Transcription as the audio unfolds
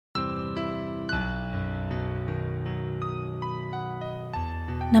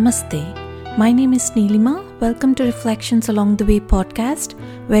Namaste. My name is Neelima. Welcome to Reflections Along the Way podcast,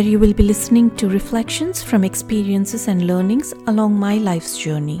 where you will be listening to reflections from experiences and learnings along my life's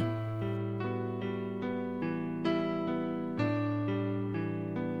journey.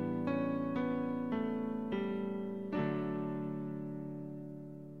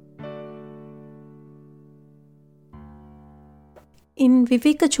 In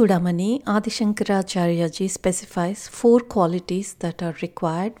Viveka Chudamani, Adi Shankaracharya ji specifies 4 qualities that are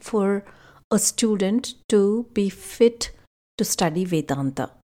required for a student to be fit to study Vedanta.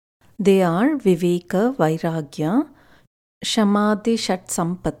 They are Viveka, Vairagya, Shamadhi, Shat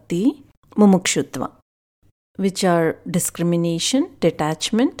Sampatti, Mumukshutva, which are discrimination,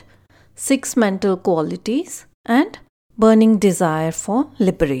 detachment, 6 mental qualities, and burning desire for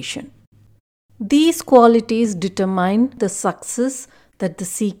liberation. These qualities determine the success that the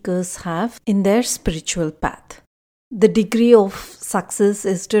seekers have in their spiritual path. The degree of success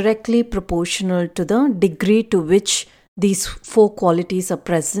is directly proportional to the degree to which these 4 qualities are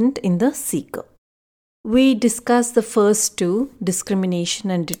present in the seeker. We discussed the first 2, discrimination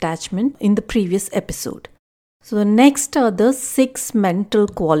and detachment, in the previous episode. So the next are the 6 mental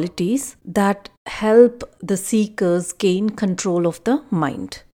qualities that help the seekers gain control of the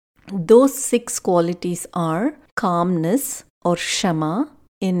mind. Those 6 qualities are calmness or shama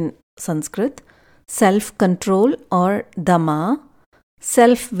in Sanskrit, self-control or dhamma,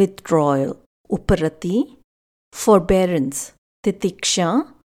 self-withdrawal, uparati, forbearance, titiksha,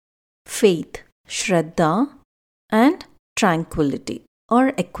 faith, shraddha, and tranquility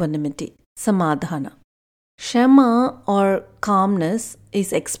or equanimity, samadhana. Shama or calmness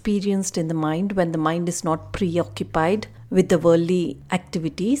is experienced in the mind when the mind is not preoccupied with the worldly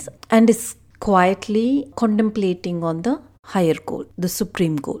activities and is quietly contemplating on the higher goal, the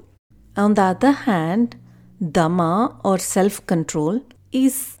supreme goal. On the other hand, Dhamma or self-control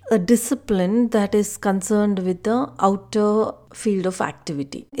is a discipline that is concerned with the outer field of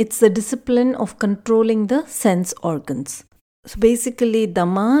activity. It's the discipline of controlling the sense organs. So basically,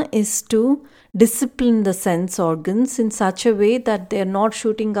 Dhamma is to discipline the sense organs in such a way that they are not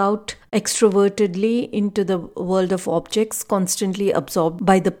shooting out extrovertedly into the world of objects, constantly absorbed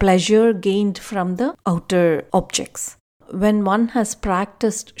by the pleasure gained from the outer objects. When one has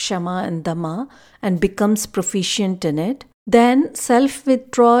practiced Shama and Dhamma and becomes proficient in it, then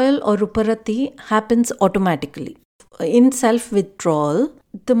self-withdrawal or uparati happens automatically. In self-withdrawal,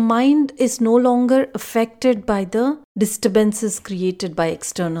 the mind is no longer affected by the disturbances created by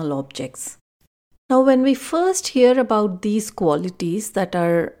external objects. Now, when we first hear about these qualities that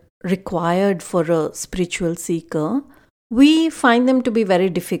are required for a spiritual seeker, we find them to be very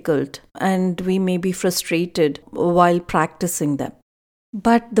difficult and we may be frustrated while practicing them.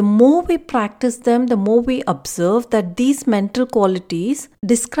 But the more we practice them, the more we observe that these mental qualities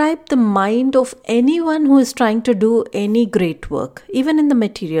describe the mind of anyone who is trying to do any great work, even in the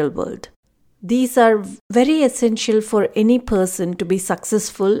material world. These are very essential for any person to be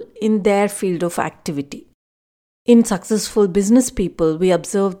successful in their field of activity. In successful business people, we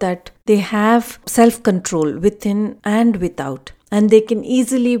observe that they have self-control within and without, and they can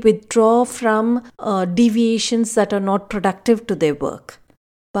easily withdraw from deviations that are not productive to their work.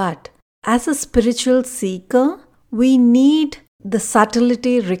 But as a spiritual seeker, we need the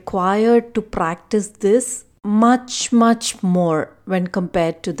subtlety required to practice this much more when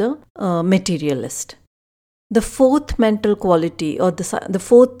compared to the materialist. The 4th mental quality or the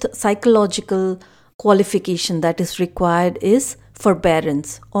 4th psychological qualification that is required is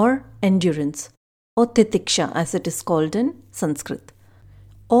forbearance or endurance or titiksha as it is called in Sanskrit.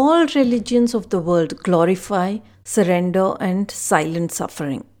 All religions of the world glorify surrender and silent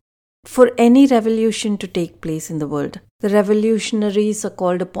suffering. For any revolution to take place in the world, the revolutionaries are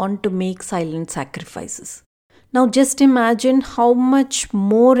called upon to make silent sacrifices. Now just imagine how much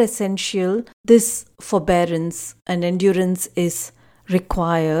more essential this forbearance and endurance is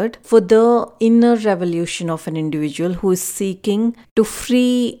required for the inner revolution of an individual who is seeking to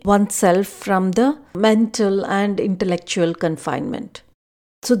free oneself from the mental and intellectual confinement.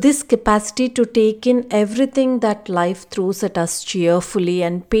 So this capacity to take in everything that life throws at us cheerfully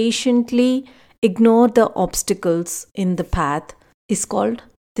and patiently ignore the obstacles in the path is called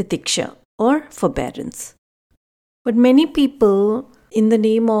titiksha or forbearance. But many people, in the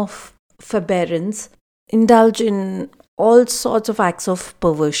name of forbearance, indulge in all sorts of acts of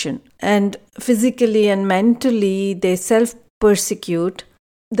perversion, and physically and mentally they self-persecute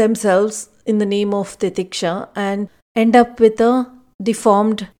themselves in the name of titiksha and end up with a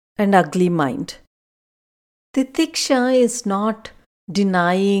deformed and ugly mind. Titiksha is not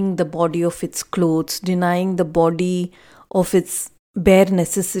denying the body of its clothes, denying the body of its bare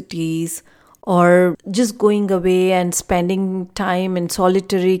necessities, or just going away and spending time in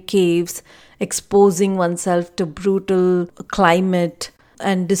solitary caves, exposing oneself to brutal climate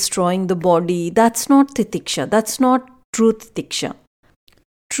and destroying the body. That's not titiksha. That's not true titiksha.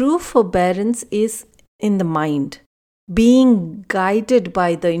 True forbearance is in the mind, being guided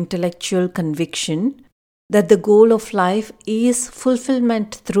by the intellectual conviction that the goal of life is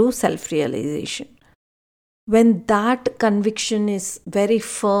fulfillment through self-realization. When that conviction is very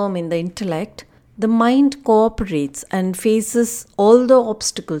firm in the intellect, the mind cooperates and faces all the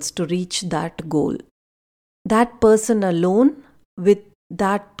obstacles to reach that goal. That person alone, with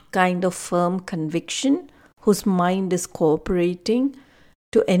that kind of firm conviction, whose mind is cooperating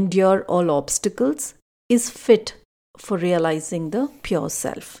to endure all obstacles, is fit for realizing the pure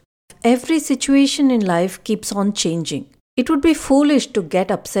self. Every situation in life keeps on changing. It would be foolish to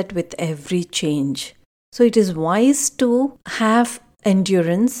get upset with every change. So it is wise to have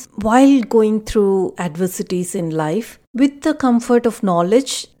endurance while going through adversities in life with the comfort of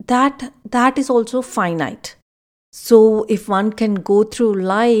knowledge that that is also finite. So if one can go through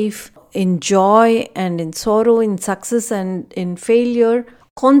life in joy and in sorrow, in success and in failure,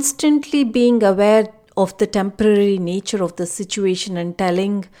 constantly being aware of the temporary nature of the situation and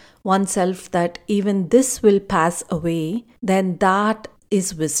telling oneself that even this will pass away, then that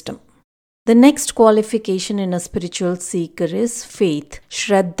is wisdom. The next qualification in a spiritual seeker is faith,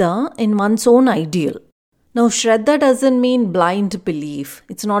 Shraddha, in one's own ideal. Now, Shraddha doesn't mean blind belief.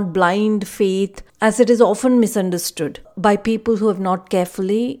 It's not blind faith, as it is often misunderstood by people who have not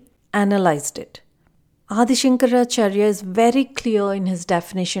carefully analyzed it. Adi Shankaracharya is very clear in his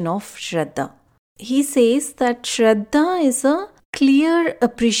definition of Shraddha. He says that Shraddha is a clear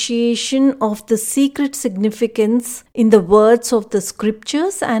appreciation of the secret significance in the words of the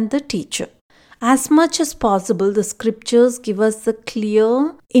scriptures and the teacher. As much as possible, the scriptures give us the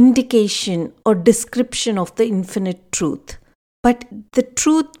clear indication or description of the infinite truth. But the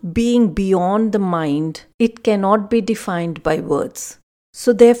truth being beyond the mind, it cannot be defined by words.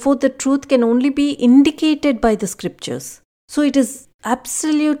 So therefore, the truth can only be indicated by the scriptures. So it is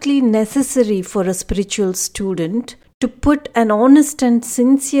absolutely necessary for a spiritual student to put an honest and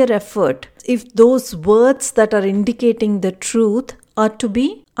sincere effort if those words that are indicating the truth are to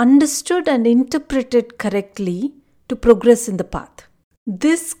be understood and interpreted correctly to progress in the path.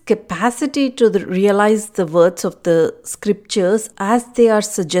 This capacity to realize the words of the scriptures as they are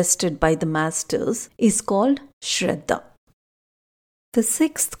suggested by the masters is called Shraddha. The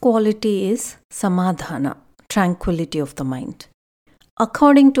sixth quality is Samadhana, tranquility of the mind.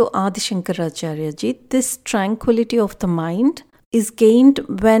 According to Adi Shankaracharya ji, this tranquility of the mind is gained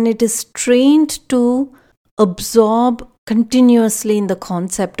when it is trained to absorb continuously in the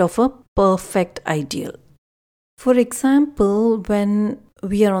concept of a perfect ideal. For example, when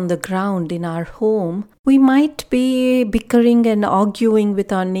we are on the ground in our home, we might be bickering and arguing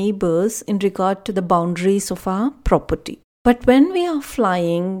with our neighbors in regard to the boundaries of our property. But when we are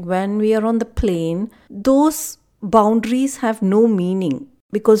flying, when we are on the plane, those boundaries have no meaning,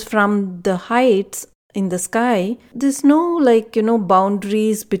 because from the heights in the sky, there's no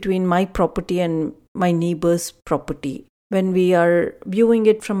boundaries between my property and my neighbor's property. When we are viewing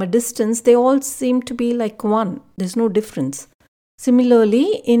it from a distance, they all seem to be like one. There's no difference.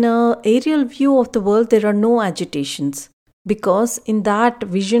 Similarly, in an aerial view of the world, there are no agitations, because in that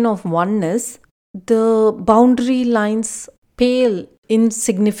vision of oneness, the boundary lines pale in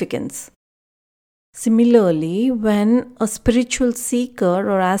significance. Similarly, when a spiritual seeker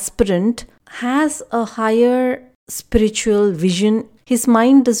or aspirant has a higher spiritual vision, his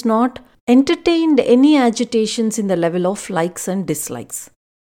mind does not entertain any agitations in the level of likes and dislikes.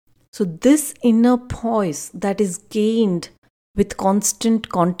 So this inner poise that is gained with constant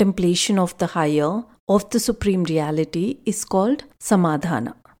contemplation of the higher, of the supreme reality, is called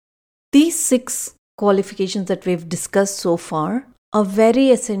Samadhana. These 6 qualifications that we've discussed so far are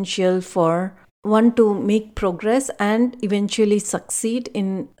very essential for one to make progress and eventually succeed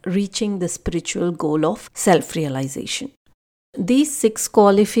in reaching the spiritual goal of self-realization. These 6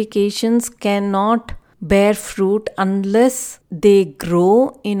 qualifications cannot bear fruit unless they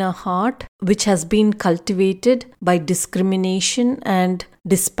grow in a heart which has been cultivated by discrimination and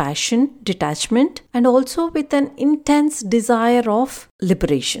dispassion, detachment, and also with an intense desire of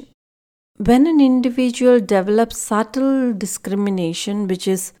liberation. When an individual develops subtle discrimination, which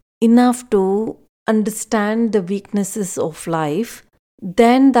is enough to understand the weaknesses of life,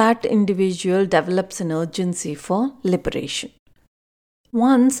 then that individual develops an urgency for liberation.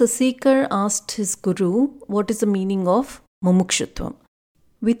 Once a seeker asked his guru what is the meaning of mumukshutvam.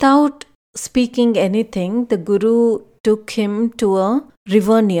 Without speaking anything, the guru took him to a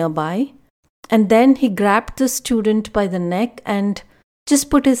river nearby, and then he grabbed the student by the neck and just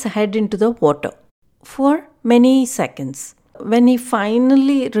put his head into the water for many seconds. When he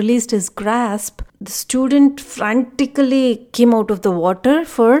finally released his grasp, the student frantically came out of the water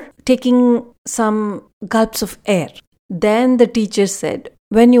for taking some gulps of air. Then the teacher said,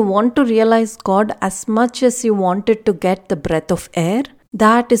 when you want to realize God as much as you wanted to get the breath of air,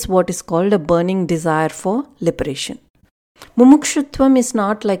 that is what is called a burning desire for liberation. Mumukshutvam is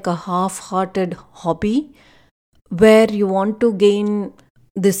not like a half-hearted hobby where you want to gain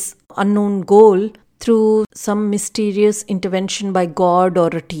this unknown goal through some mysterious intervention by God or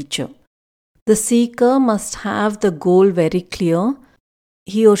a teacher. The seeker must have the goal very clear.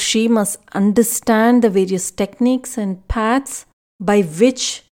 He or she must understand the various techniques and paths by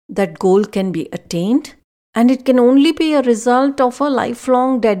which that goal can be attained, and it can only be a result of a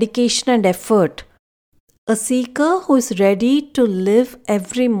lifelong dedication and effort. A seeker who is ready to live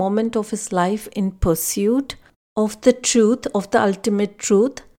every moment of his life in pursuit of the truth, of the ultimate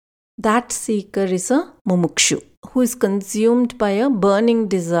truth, that seeker is a mumukshu, who is consumed by a burning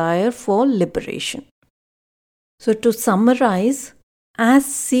desire for liberation. So to summarize, as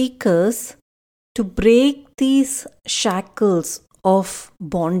seekers, to break these shackles of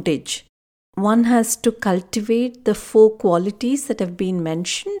bondage, one has to cultivate the 4 qualities that have been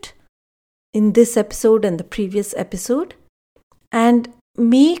mentioned in this episode and the previous episode, and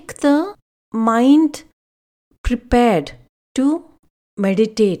make the mind prepared to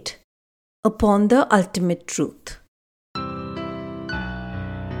meditate upon the ultimate truth.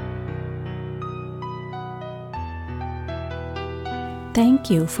 Thank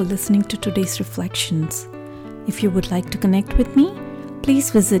you for listening to today's reflections. If you would like to connect with me,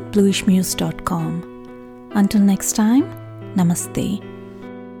 please visit bluishmuse.com. Until next time, Namaste.